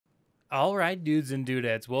All right, dudes and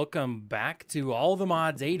dudettes, welcome back to All the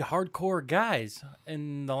Mods 8 Hardcore Guys.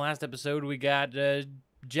 In the last episode, we got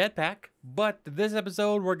Jetpack, but this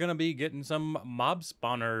episode, we're going to be getting some mob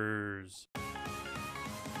spawners.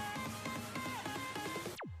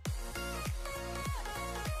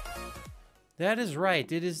 That is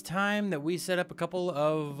right. It is time that we set up a couple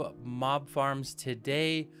of mob farms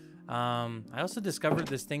today. I also discovered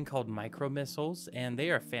this thing called micro missiles, and they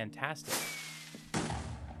are fantastic.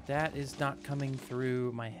 That is not coming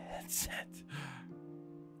through my headset.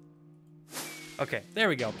 Okay, there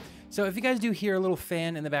we go. So if you guys do hear a little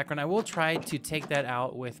fan in the background, I will try to take that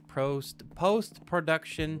out with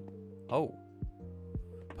post-production.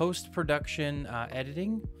 Post-production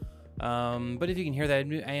editing. But if you can hear that,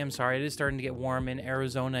 I am sorry. It is starting to get warm in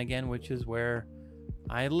Arizona again, which is where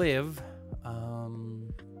I live.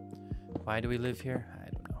 Why do we live here? I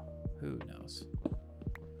don't know. Who knows?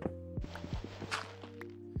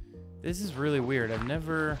 This is really weird. I've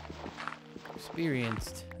never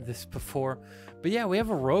experienced this before. But yeah, we have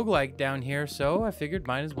a roguelike down here, so I figured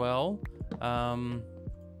might as well,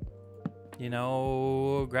 you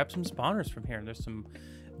know, grab some spawners from here. There's some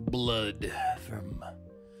blood from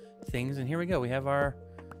things, and here we go. We have a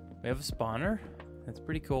spawner. That's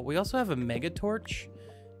pretty cool. We also have a mega torch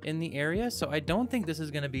in the area, so I don't think this is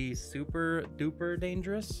going to be super duper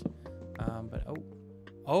dangerous. But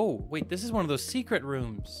oh, wait, this is one of those secret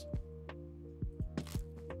rooms.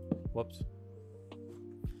 Whoops.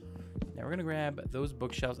 Now we're gonna grab those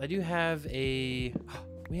bookshelves. I do have a.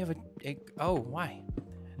 We have oh, why?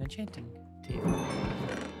 An enchanting table.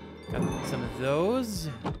 Got some of those.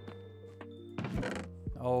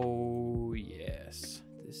 Oh yes,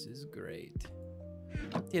 this is great.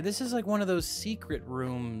 Yeah, this is like one of those secret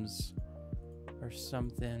rooms or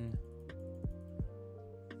something.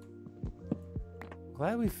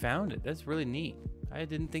 Glad we found it. That's really neat. I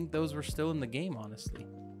didn't think those were still in the game, honestly.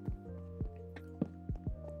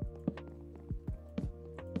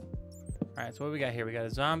 All right, so what we got here? We got a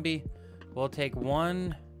zombie. We'll take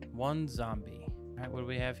one zombie. All right, what do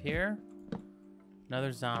we have here?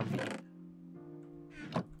 Another zombie.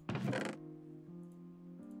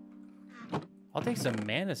 I'll take some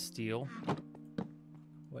mana steel.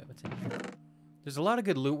 Wait, what's in here? There's a lot of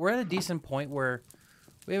good loot. We're at a decent point where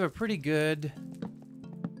we have a pretty good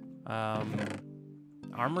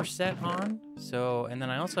armor set on. So, and then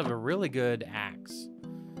I also have a really good axe.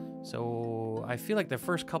 So I feel like the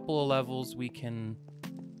first couple of levels we can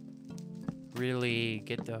really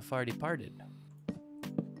get the farty parted.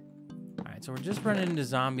 All right, so we're just running into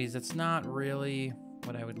zombies. That's not really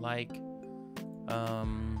what I would like. I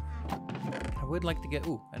would like to get,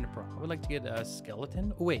 Ender Pearl. I would like to get a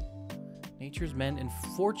skeleton. Oh wait, Nature's Mend and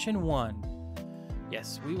Fortune 1.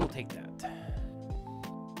 Yes, we will take that.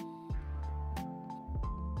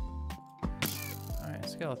 All right,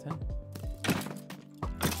 skeleton.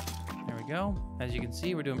 Go. As you can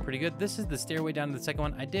see, we're doing pretty good. This is the stairway down to the second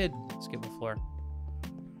one. I did skip a floor.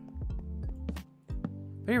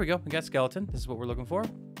 But here we go. We got skeleton. This is what we're looking for.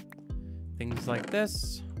 Things like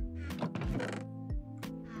this.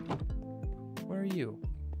 Where are you?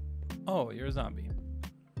 Oh, you're a zombie.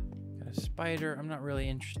 Got a spider. I'm not really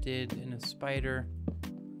interested in a spider.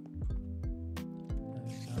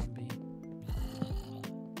 Another zombie.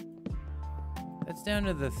 That's down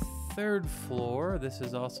to the third floor. This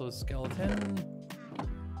is also a skeleton.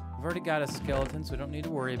 We've already got a skeleton, so we don't need to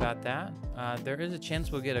worry about that. There is a chance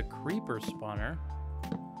we'll get a creeper spawner.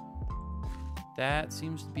 That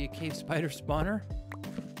seems to be a cave spider spawner.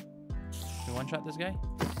 Can we one-shot this guy?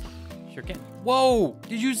 Sure can. Whoa!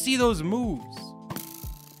 Did you see those moves?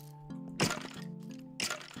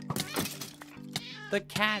 The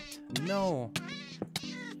cat! No.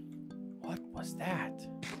 What was that?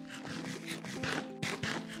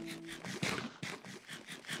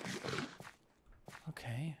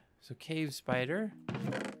 Okay, so cave spider.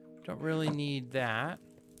 Don't really need that.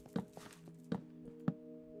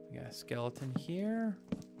 We got a skeleton here.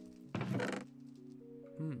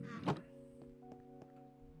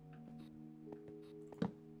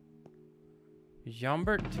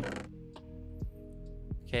 Jambert.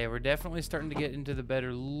 Okay, we're definitely starting to get into the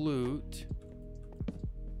better loot.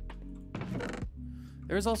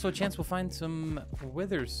 There is also a chance we'll find some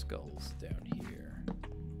wither skulls down here.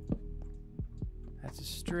 That's a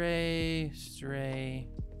stray.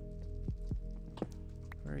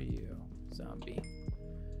 Where are you, zombie?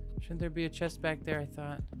 Shouldn't there be a chest back there, I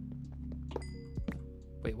thought?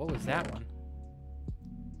 Wait, what was that one?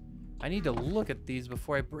 I need to look at these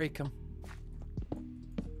before I break them.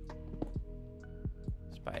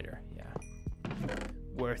 Spider, yeah.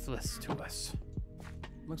 Worthless to us.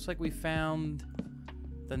 Looks like we found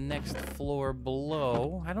the next floor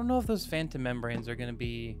below. I don't know if those phantom membranes are gonna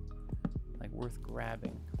be like worth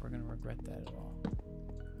grabbing. If we're gonna regret that at all.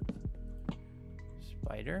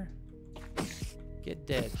 Spider, get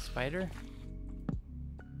dead, spider.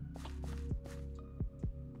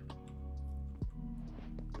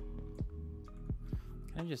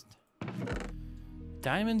 Can I just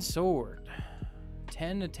diamond sword?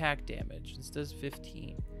 10 attack damage. This does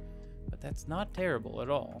 15, but that's not terrible at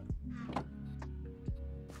all.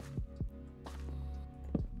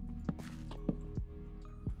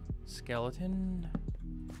 Skeleton.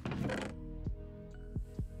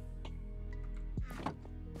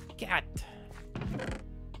 Cat.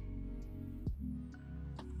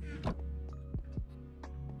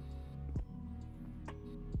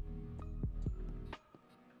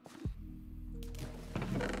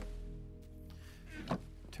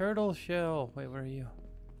 Turtle shell. Wait, where are you?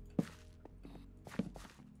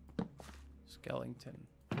 Skeleton.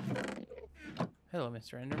 Hello,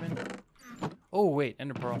 Mr. Enderman. Oh, wait,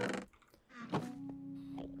 Ender Pearl.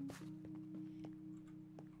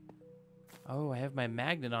 Oh, I have my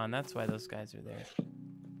magnet on. That's why those guys are there.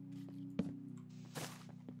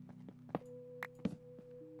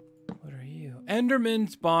 What are you?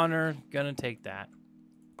 Enderman spawner. Gonna take that.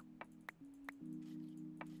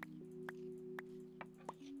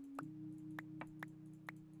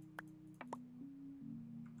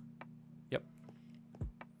 Yep.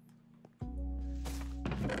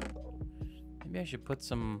 Maybe I should put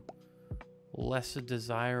some less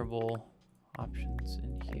desirable options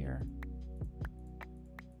in here.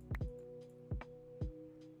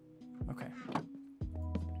 Okay.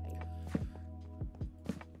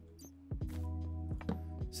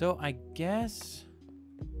 So I guess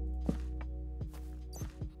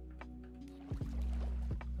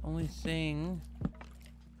only thing.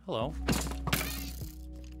 Hello.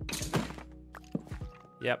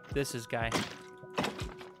 Yep, this is guy.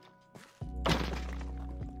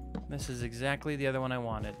 This is exactly the other one I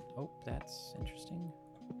wanted. Oh, that's interesting.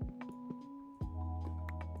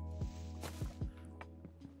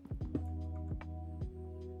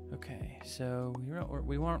 Okay, so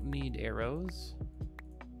we won't need arrows,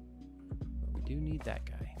 but we do need that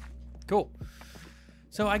guy. Cool.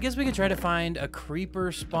 So I guess we could try to find a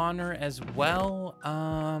creeper spawner as well.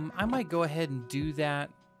 I might go ahead and do that,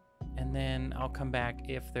 and then I'll come back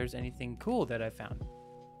if there's anything cool that I found.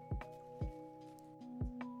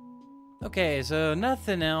 Okay, so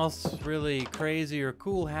nothing else really crazy or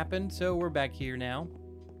cool happened, so we're back here now.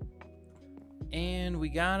 And we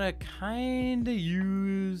gotta kinda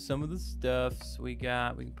use some of the stuff. So we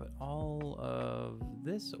can put all of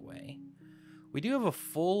this away. We do have a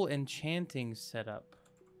full enchanting setup,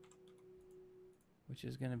 which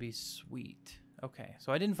is gonna be sweet. Okay,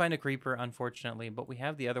 so I didn't find a creeper, unfortunately, but we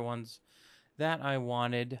have the other ones that I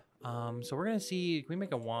wanted. So we're gonna see, can we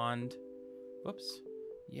make a wand? Whoops.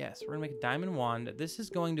 Yes, we're gonna make a diamond wand. This is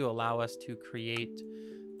going to allow us to create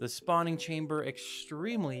the spawning chamber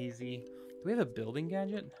extremely easy. Do we have a building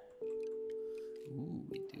gadget? Ooh,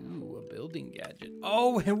 we do, a building gadget.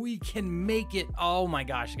 Oh, and we can make it. Oh my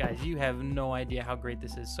gosh, guys, you have no idea how great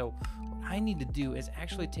this is. So what I need to do is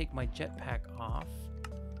actually take my jetpack off.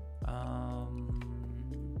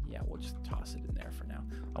 Yeah, we'll just toss it in there for now.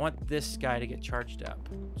 I want this guy to get charged up.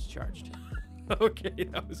 It's charged. Okay,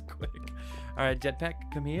 that was quick. All right,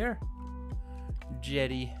 jetpack, come here.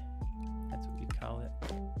 Jetty, that's what we call it.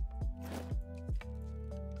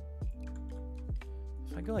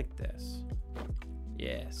 If I go like this,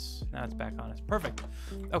 yes, now it's back on us. Perfect.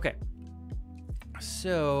 Okay,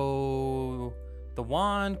 so the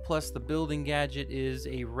wand plus the building gadget is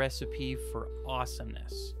a recipe for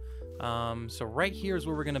awesomeness. So right here is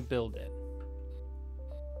where we're gonna build it.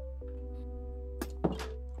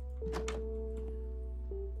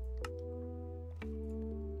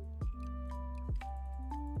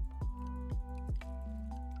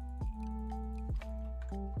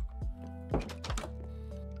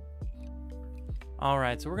 All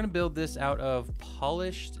right, so we're gonna build this out of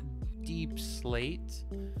polished deep slate.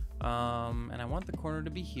 And I want the corner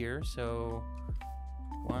to be here. So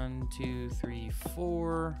 1, 2, 3,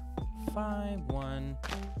 4, 5, 1,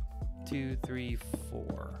 2, 3,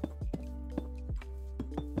 4.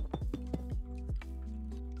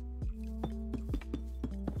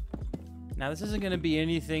 Now this isn't gonna be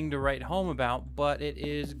anything to write home about, but it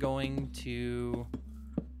is going to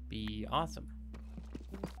be awesome.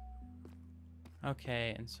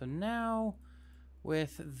 Okay, and so now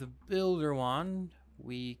with the builder wand,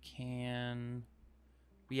 we can,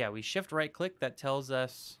 we shift right click. That tells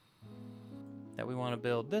us that we want to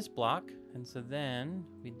build this block. And so then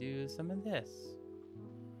we do some of this.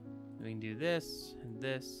 We can do this, and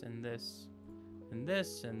this, and this, and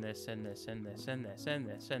this, and this, and this, and this, and this, and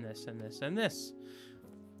this, and this, and this, and this.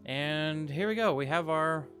 And here we go. We have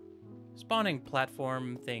our spawning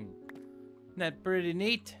platform thing. Isn't that pretty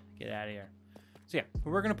neat? Get out of here. So yeah,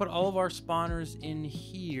 we're gonna put all of our spawners in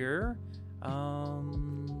here.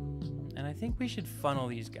 And I think we should funnel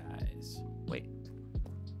these guys. Wait.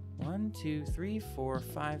 1, 2, 3, 4,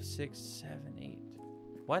 5, 6, 7, 8.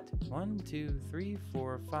 What? 1, 2, 3,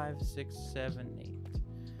 4, 5, 6, 7, 8.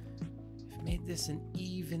 I've made this an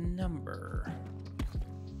even number.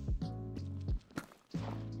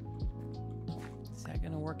 Is that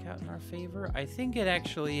gonna work out in our favor? I think it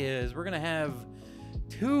actually is. We're gonna have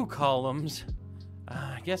 2 columns.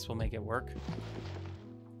 I guess we'll make it work.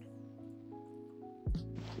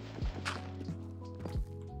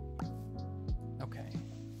 Okay.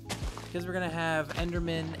 Because we're gonna have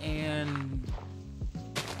Enderman and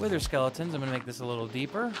Wither skeletons, I'm gonna make this a little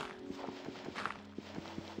deeper.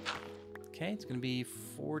 Okay, it's gonna be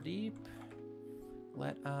 4 deep. We're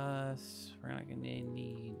not gonna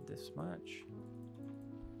need this much.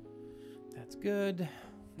 That's good.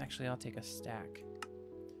 Actually, I'll take a stack.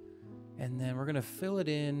 And then we're gonna fill it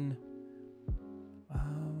in.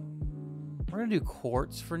 We're gonna do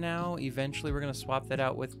quartz for now. Eventually, we're gonna swap that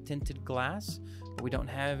out with tinted glass, but we don't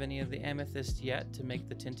have any of the amethyst yet to make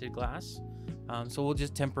the tinted glass. So we'll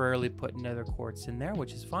just temporarily put another quartz in there,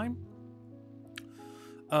 which is fine.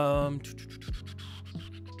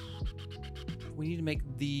 We need to make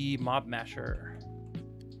the mob masher.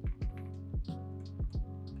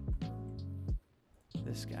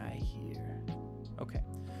 This guy here. Okay,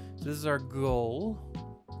 so this is our goal.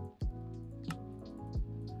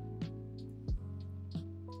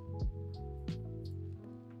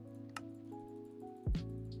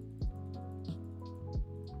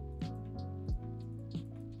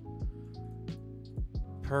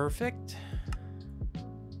 Perfect.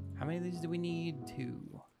 How many of these do we need?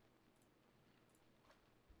 2.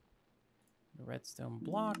 The redstone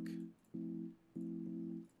block.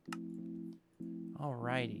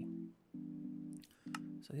 Alrighty.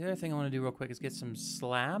 So the other thing I want to do real quick is get some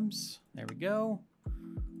slabs. There we go.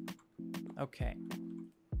 Okay.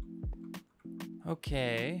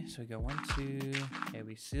 Okay, so we go 1, 2. Okay,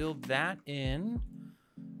 we sealed that in.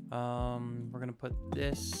 We're gonna put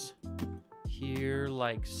this here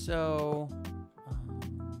like so.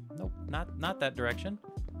 Nope, not that direction.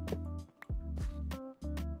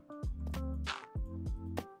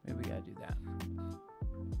 Maybe we gotta do that.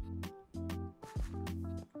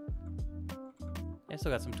 I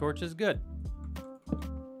still got some torches, good.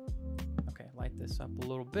 Okay, light this up a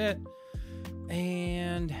little bit.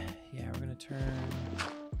 And yeah, we're gonna turn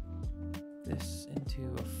this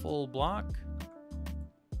into a full block.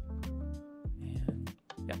 And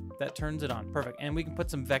yeah, that turns it on, perfect. And we can put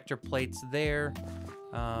some vector plates there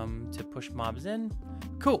to push mobs in.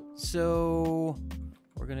 Cool, so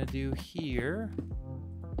we're gonna do here.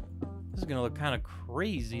 This is gonna look kind of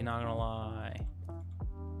crazy, not gonna lie.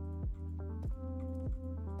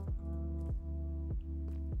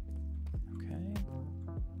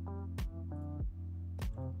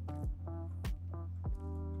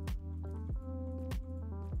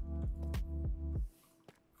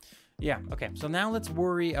 Yeah, okay, so now let's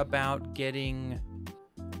worry about getting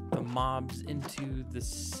the mobs into the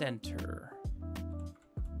center.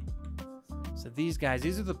 So these guys,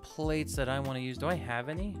 these are the plates that I want to use. Do I have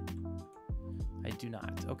any? I do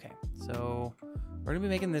not. Okay, so we're gonna be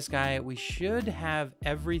making this guy. We should have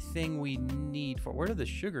everything we need for, where did the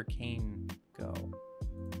sugar cane go?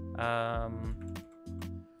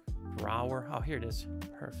 Grower, oh, here it is,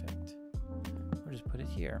 perfect. We'll just put it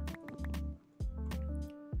here.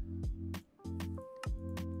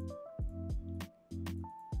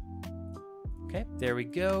 Okay, there we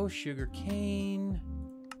go, sugar cane.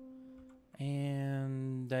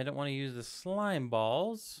 And I don't want to use the slime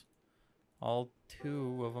balls. All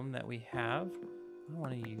 2 of them that we have. I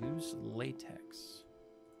want to use latex.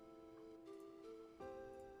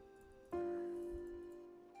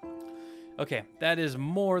 Okay, that is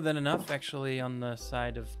more than enough, actually, on the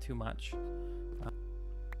side of too much.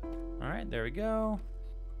 All right, there we go.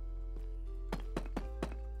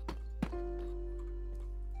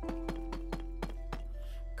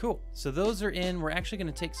 Cool, so those are in. We're actually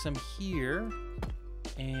gonna take some here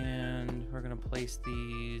and we're gonna place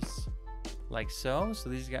these like so. So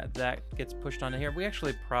these got, that gets pushed onto here. We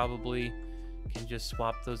actually probably can just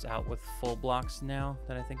swap those out with full blocks now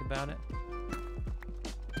that I think about it.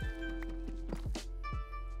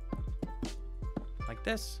 Like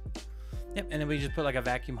this. Yep, and then we just put like a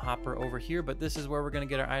vacuum hopper over here, but this is where we're gonna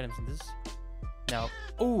get our items. And this, no,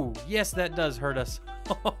 oh, yes, that does hurt us.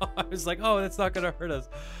 I was like, oh, that's not gonna hurt us.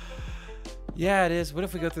 Yeah, it is. What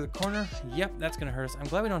if we go through the corner? Yep, that's gonna hurt us. I'm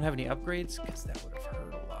glad we don't have any upgrades, because that would have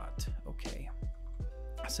hurt a lot. Okay.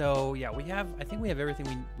 So yeah, I think we have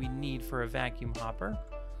everything we need for a vacuum hopper.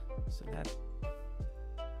 So that's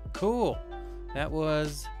cool. That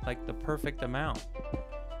was like the perfect amount.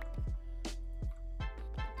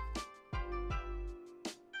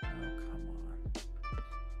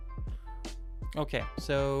 Okay,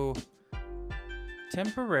 so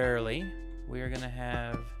temporarily we are gonna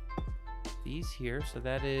have these here. So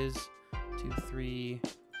that is 2, 3.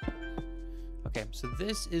 Okay, so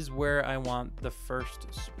this is where I want the first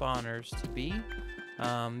spawners to be.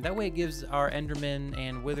 That way it gives our Endermen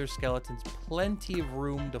and Wither skeletons plenty of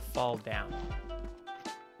room to fall down.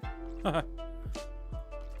 I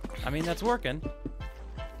mean, that's working.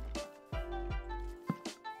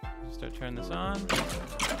 Start turning this on.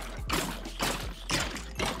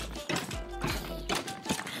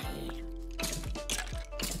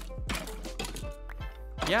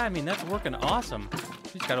 Yeah, I mean, that's working awesome.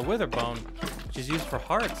 She's got a wither bone, which is used for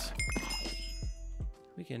hearts.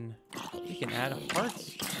 We can add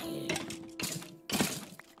hearts.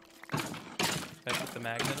 Back with the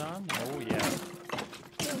magnet on. Oh yeah.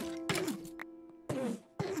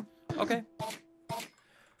 Okay.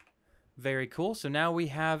 Very cool. So now we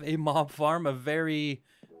have a mob farm, a very,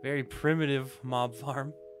 very primitive mob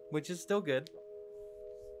farm, which is still good.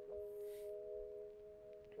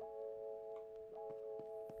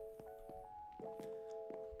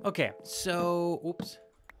 Okay, so, oops.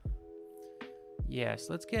 Yes,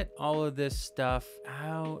 let's get all of this stuff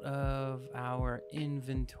out of our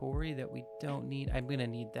inventory that we don't need. I'm gonna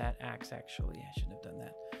need that axe, actually. I shouldn't have done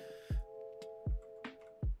that.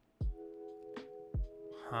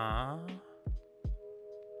 Huh?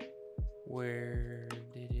 Where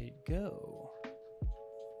did it go?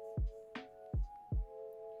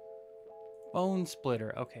 Bone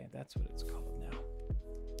splitter. Okay, that's what it's called now.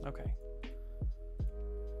 Okay.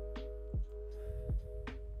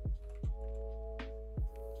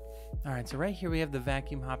 All right, so right here we have the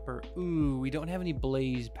vacuum hopper. Ooh, we don't have any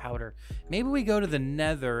blaze powder. Maybe we go to the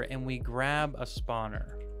nether and we grab a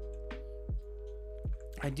spawner.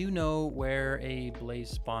 I do know where a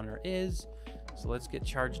blaze spawner is, so let's get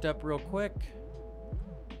charged up real quick.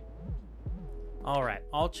 All right,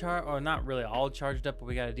 not really all charged up, but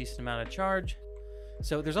we got a decent amount of charge.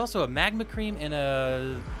 So there's also a magma cream and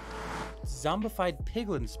a zombified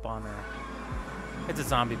piglin spawner. It's a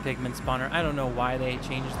zombie pigman spawner. I don't know why they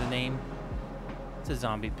changed the name. It's a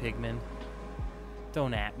zombie pigman.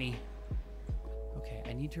 Don't at me. Okay,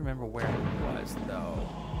 I need to remember where it was, though.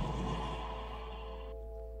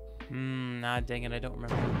 Nah, dang it, I don't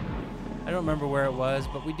remember. I don't remember where it was,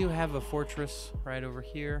 but we do have a fortress right over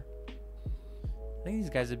here. I think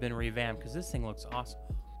these guys have been revamped, because this thing looks awesome.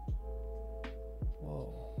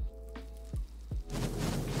 Whoa.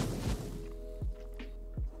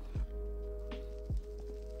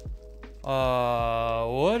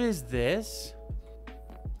 What is this?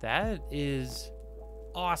 That is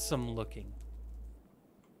awesome looking.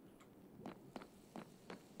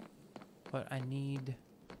 But I need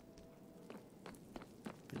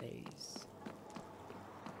blaze.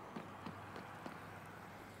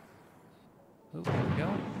 Oh, there we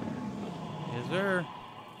go. Yes, sir.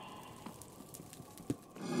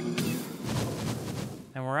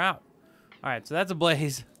 And we're out. All right, so that's a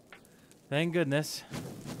blaze. Thank goodness.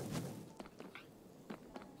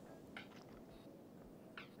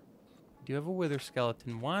 Do you have a wither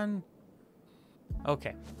skeleton? One.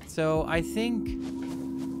 Okay, so I think...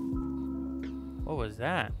 What was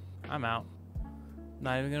that? I'm out.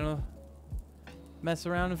 Not even gonna mess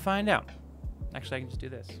around and find out. Actually, I can just do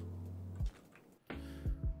this.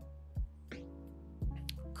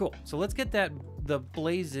 Cool, so let's get the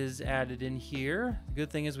blazes added in here. The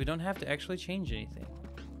good thing is we don't have to actually change anything.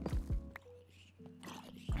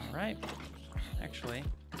 All right, actually,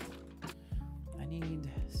 I need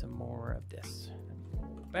some more of this.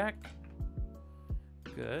 Back.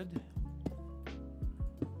 Good.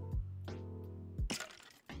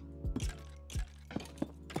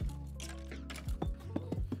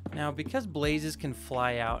 Now, because blazes can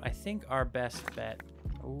fly out, I think our best bet...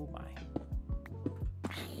 Oh my.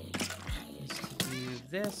 Is to do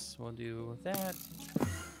this. We'll do that.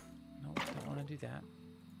 No, don't want to do that.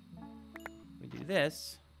 We do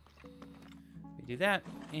this. We do that.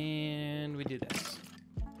 And we do this.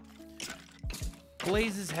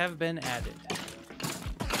 Blazes have been added.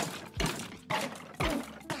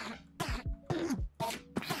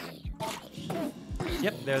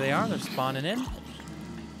 Yep, there they are. They're spawning in.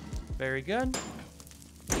 Very good.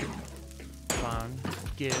 Come on.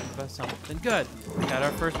 give us something good. We got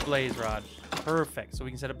our first blaze rod. Perfect. So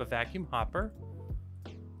we can set up a vacuum hopper.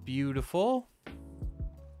 Beautiful.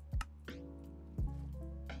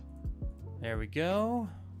 There we go.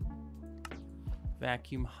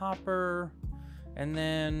 Vacuum hopper. And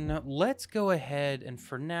then let's go ahead and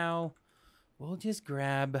for now, we'll just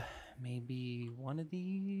grab maybe one of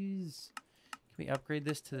these. Can we upgrade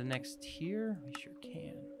this to the next tier? We sure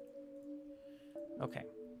can. Okay.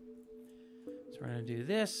 So we're going to do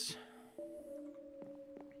this.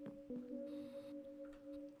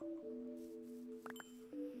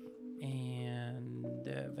 And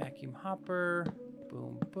vacuum hopper.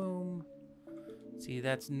 Boom, boom. See,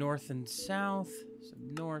 that's north and south. So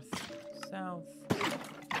north, south.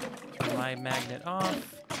 Turn my magnet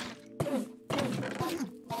off.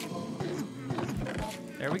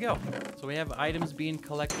 There we go. So we have items being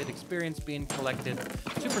collected, experience being collected.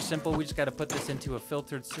 Super simple. We just got to put this into a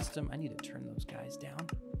filtered system. I need to turn those guys down.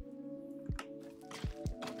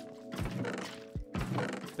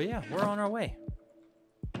 But yeah, we're on our way.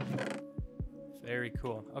 Very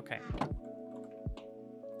cool. Okay.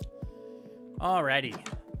 Alrighty.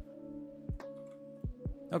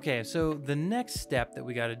 Okay, so the next step that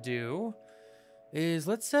we got to do is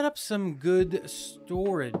let's set up some good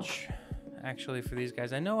storage. Actually, for these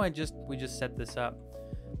guys, I know we just set this up,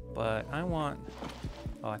 but I want.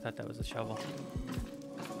 Oh, I thought that was a shovel.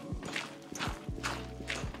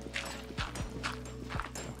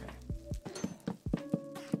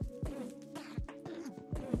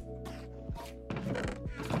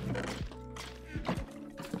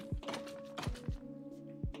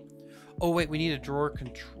 Oh, wait, we need a drawer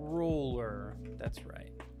controller. That's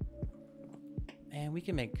right. And we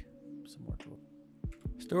can make some more drawers.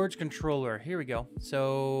 Storage controller. Here we go.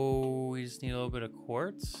 So we just need a little bit of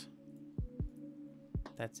quartz.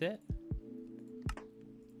 That's it.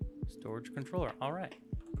 Storage controller. All right.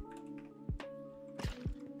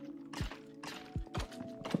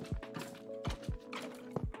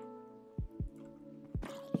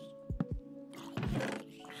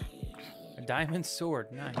 A diamond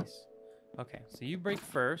sword. Nice. Okay, so you break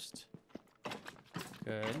first.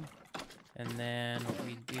 Good. And then what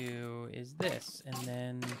we do is this. And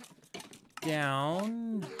then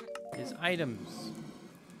down is items.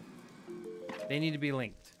 They need to be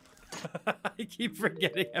linked. I keep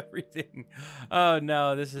forgetting everything. Oh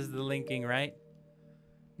no, this is the linking, right?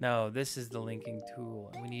 No, this is the linking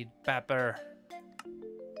tool. We need Bapper.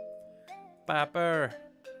 Bapper.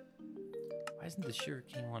 Why isn't the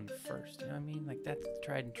sugarcane one first? You know what I mean? Like, that's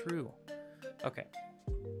tried and true. Okay.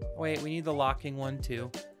 Wait, we need the locking one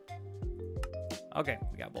too. Okay,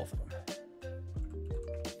 we got both of them.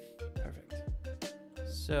 Perfect.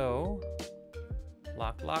 So,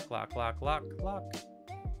 lock, lock, lock, lock, lock, lock.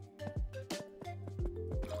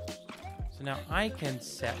 So now I can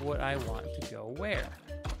set what I want to go where.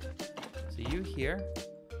 So you here,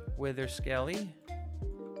 Wither Skelly,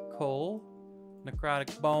 Coal,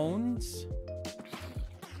 Necrotic Bones.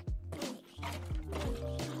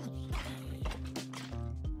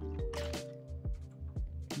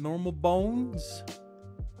 Normal bones,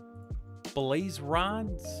 blaze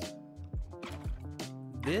rods.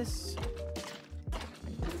 This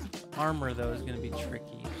armor though is gonna be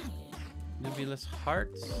tricky. Nebulous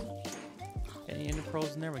hearts. Any ender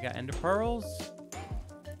pearls in there? We got ender pearls.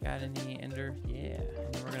 Got any ender? Yeah.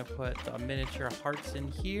 And then we're gonna put the miniature hearts in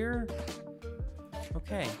here.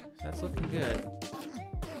 Okay, so that's looking good.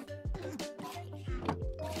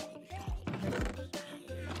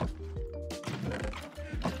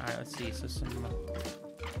 Let's see, so some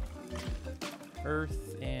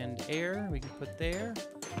earth and air we can put there.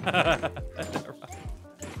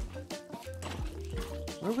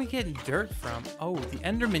 Where are we getting dirt from? Oh, the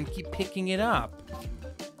Endermen keep picking it up.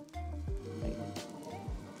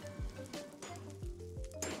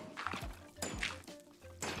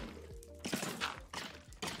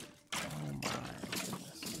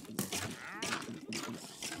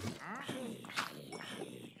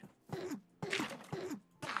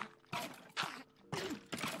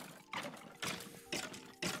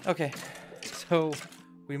 Okay, so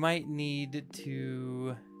we might need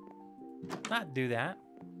to not do that.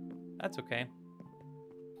 That's okay.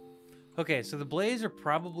 Okay, so the blaze are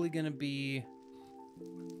probably going to be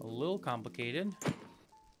a little complicated.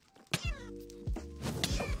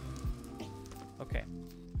 Okay.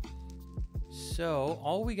 So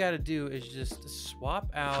all we got to do is just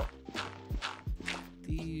swap out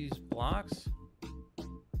these blocks.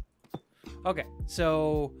 Okay,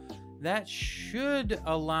 so that should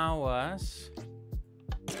allow us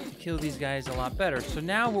to kill these guys a lot better. So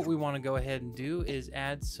now what we want to go ahead and do is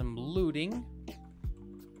add some looting.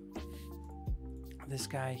 this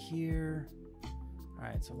guy here. All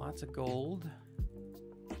right, so lots of gold.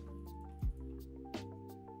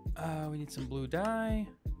 We need some blue dye.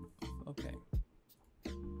 Okay.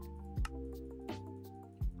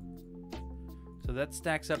 So that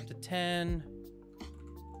stacks up to 10.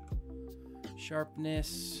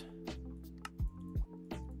 Sharpness.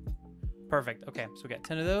 Perfect. Okay, so we got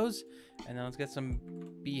 10 of those. And then let's get some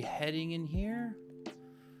beheading in here.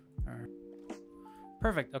 All right.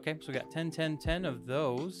 Perfect. Okay, so we got 10, 10, 10 of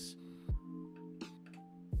those.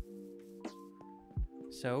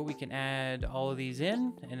 So we can add all of these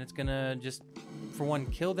in, and it's gonna just, for one,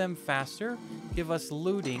 kill them faster, give us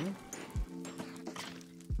looting.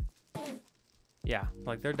 Yeah,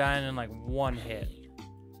 like they're dying in like one hit.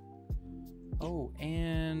 Oh,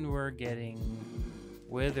 and we're getting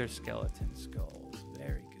wither skeleton skulls.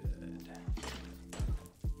 Very good.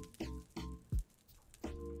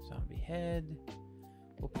 Zombie head.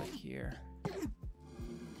 We'll put here.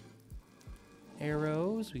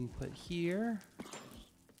 Arrows we can put here.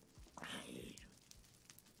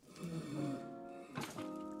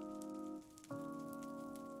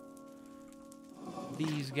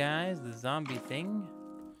 These guys, the zombie thing.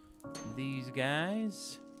 These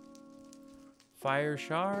guys. Fire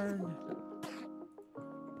shard.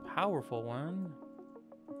 Powerful one.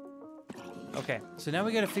 Okay, so now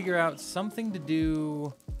we gotta figure out something to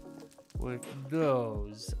do with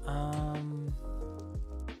those.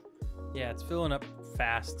 Yeah, it's filling up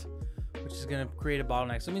fast, which is gonna create a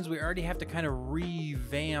bottleneck. So it means we already have to kind of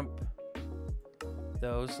revamp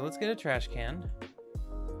those. So let's get a trash can.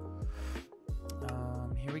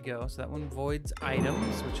 Here we go. So that one voids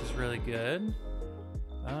items, which is really good.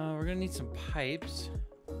 We're gonna need some pipes.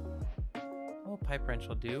 Oh, pipe wrench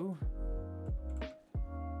will do.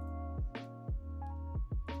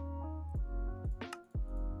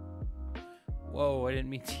 Whoa, I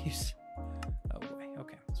didn't mean to use. Oh boy.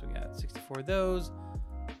 Okay, so we got 64 of those.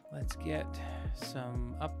 Let's get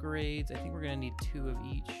some upgrades. I think we're gonna need 2 of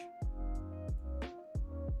each.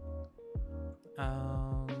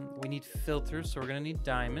 We need filters, so we're gonna need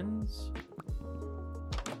diamonds.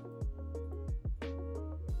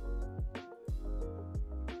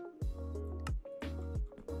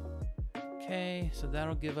 Okay, so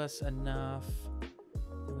that'll give us enough.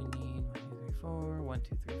 Then we need 1, 2, 3, 4. 1,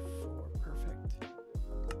 2, 3, 4. Perfect.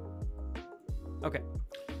 Okay.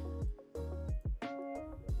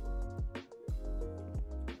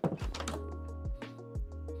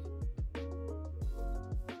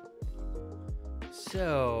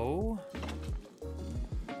 So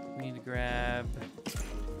we need to grab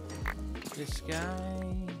this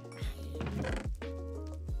guy.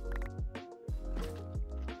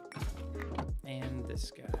 And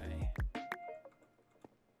this guy.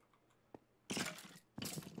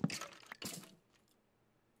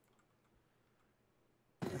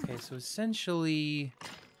 Okay, so essentially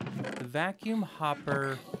the vacuum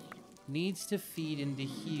hopper needs to feed into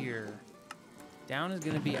here. Down is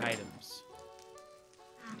going to be items.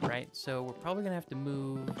 Right, so we're probably gonna have to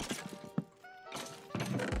move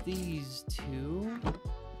these 2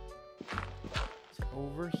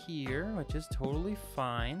 over here, which is totally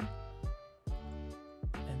fine.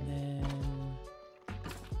 And then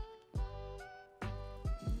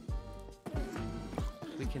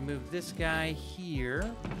we can move this guy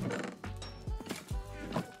here.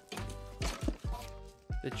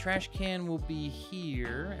 The trash can will be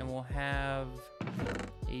here, and we'll have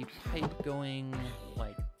a pipe going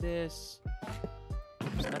like this.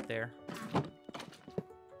 Oops, not there. All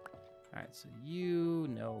right, so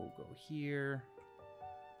go here.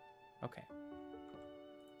 Okay.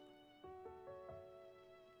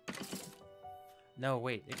 No,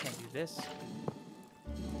 wait, it can't do this.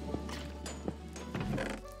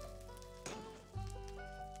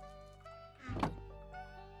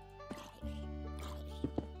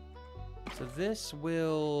 So this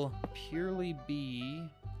will purely be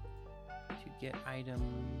to get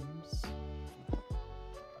items.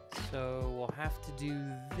 So we'll have to do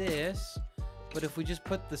this, but if we just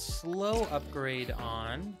put the slow upgrade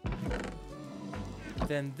on,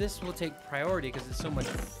 then this will take priority because it's so much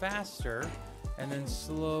faster, and then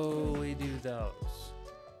slowly do those.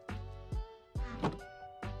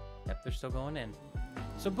 Yep, they're still going in.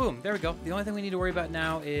 So boom, there we go. The only thing we need to worry about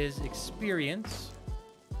now is experience.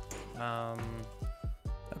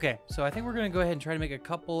 Okay, so I think we're gonna go ahead and try to make a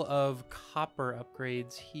couple of copper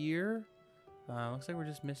upgrades here. Looks like we're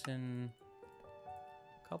just missing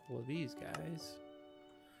a couple of these guys.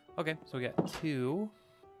 Okay, so we got 2.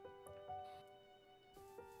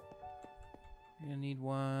 We're gonna need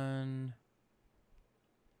 1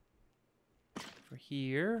 for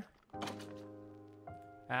here.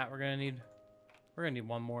 We're gonna need We're gonna need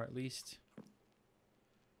one more at least.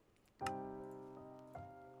 Okay.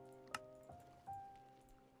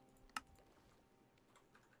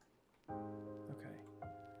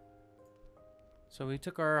 So we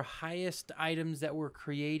took our highest items that we're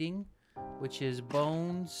creating, which is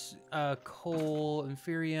bones, coal,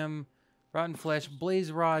 inferium, rotten flesh,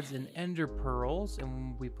 blaze rods, and ender pearls,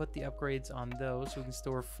 and we put the upgrades on those, so we can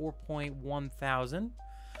store 4.1 thousand,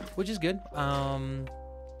 which is good.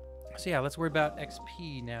 So yeah, let's worry about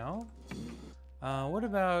XP now. What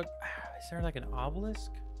about, is there like an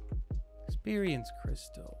obelisk? Experience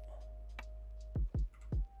crystal.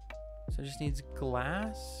 So it just needs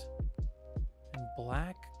glass and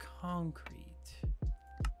black concrete.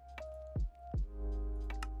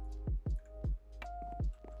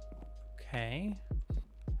 Okay.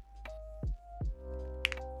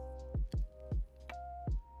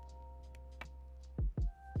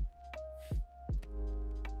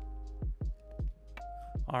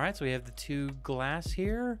 All right, so we have the 2 glass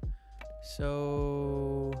here.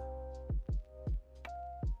 So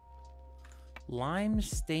lime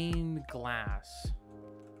stained glass.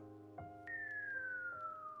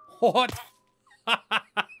 What?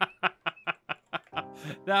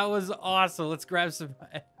 That was awesome. Let's grab some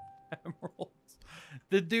emeralds.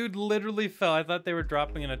 The dude literally fell. I thought they were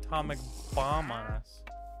dropping an atomic bomb on us.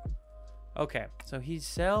 Okay, so he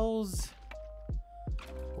sells,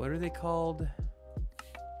 what are they called?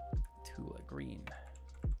 Tula green.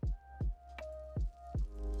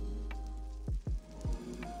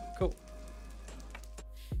 Cool.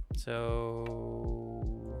 So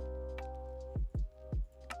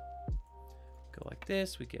go like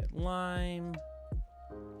this, we get lime.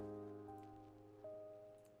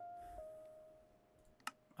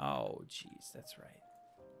 Oh, geez, that's right.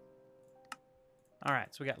 All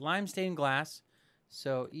right, so we got lime stained glass.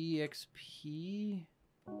 So EXP.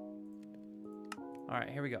 All right,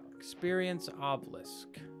 here we go. Experience obelisk.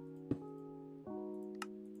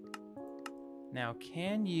 Now,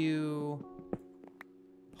 can you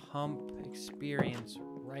pump experience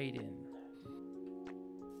right in?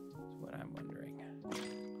 That's what I'm wondering.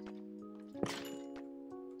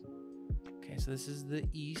 Okay, so this is the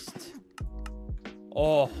east.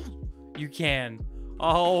 Oh, you can.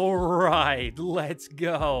 All right, let's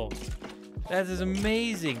go. That is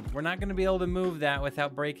amazing. We're not going to be able to move that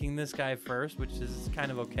without breaking this guy first, which is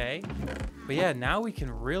kind of okay. But yeah, now we can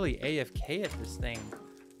really AFK at this thing.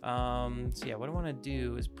 So yeah, what I want to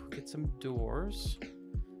do is get some doors.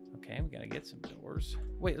 Okay, we got to get some doors.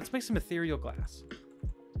 Wait, let's make some ethereal glass.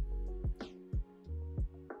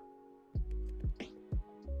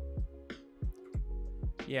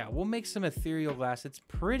 Yeah, we'll make some ethereal glass. It's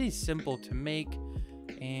pretty simple to make.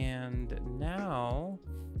 And now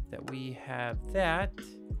that we have that,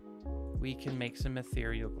 we can make some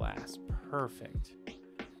ethereal glass. Perfect.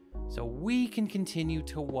 So we can continue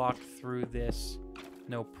to walk through this,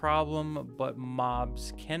 no problem, but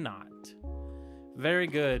mobs cannot. Very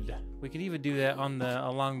good. We could even do that on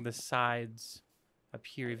along the sides up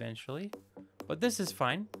here eventually, but this is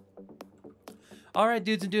fine. All right,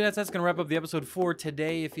 dudes and dudettes, that's going to wrap up the episode for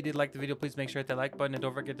today. If you did like the video, please make sure to hit that like button and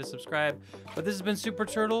don't forget to subscribe. But this has been Super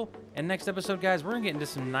Turtle, and next episode, guys, we're going to get into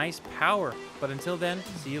some nice power. But until then,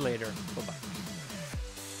 see you later. Bye-bye.